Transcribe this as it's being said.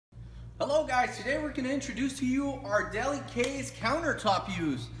Hello guys, today we're going to introduce to you our deli case countertop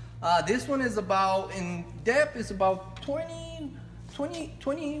use. This one is about, in depth, is about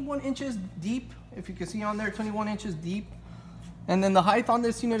 21 inches deep. If you can see on there, 21 inches deep. And then the height on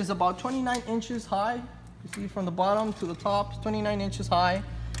this unit is about 29 inches high. You see from the bottom to the top, it's 29 inches high.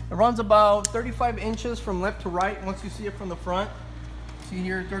 It runs about 35 inches from left to right once you see it from the front. See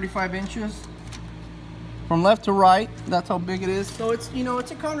here, 35 inches. From left to right, that's how big it is. So it's, you know,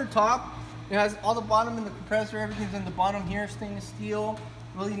 it's a countertop. It has all the bottom in the compressor, everything's in the bottom here, stainless steel.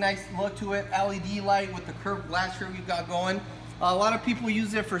 Really nice look to it. LED light with the curved glass here we've got going. A lot of people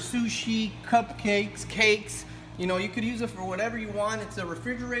use it for sushi, cupcakes, cakes. You know, you could use it for whatever you want. It's a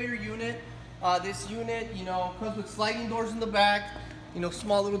refrigerator unit. This unit, you know, comes with sliding doors in the back. You know,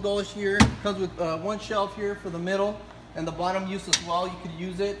 small little doors here. Comes with one shelf here for the middle and the bottom use as well. You could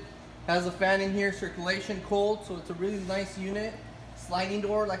use it. Has a fan in here, circulation cold, so it's a really nice unit. Sliding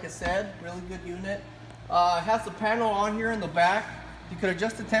door, like I said, really good unit. It has the panel on here in the back. You could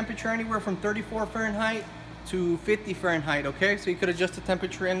adjust the temperature anywhere from 34 Fahrenheit to 50 Fahrenheit, okay? So you could adjust the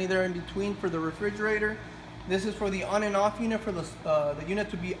temperature anywhere in between for the refrigerator. This is for the on and off unit, for the unit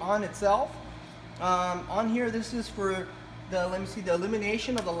to be on itself. On here, this is for the, let me see, the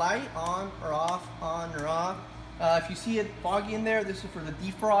elimination of the light, on or off, on or off. If you see it foggy in there, this is for the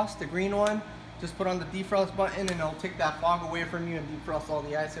defrost, the green one. Just put on the defrost button and it'll take that fog away from you and defrost all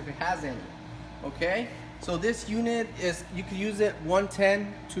the ice if it has any. Okay? So this unit is, you can use it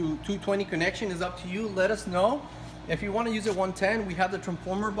 110 to 220 connection, is up to you. Let us know. If you want to use it 110, we have the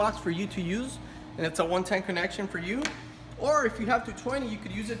transformer box for you to use, and it's a 110 connection for you. Or if you have 220, you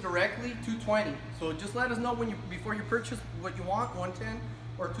could use it directly 220. So just let us know when before you purchase what you want, 110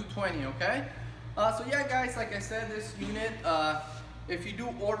 or 220, okay? So yeah guys, like I said, this unit, if you do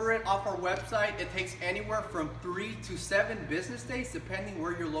order it off our website, it takes anywhere from 3 to 7 business days depending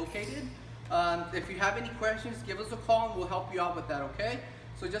where you're located. If you have any questions, give us a call and we'll help you out with that, okay?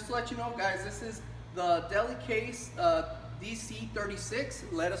 So just to let you know guys, this is the deli case DC36.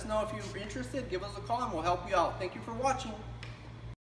 Let us know if you're interested, give us a call and we'll help you out. Thank you for watching.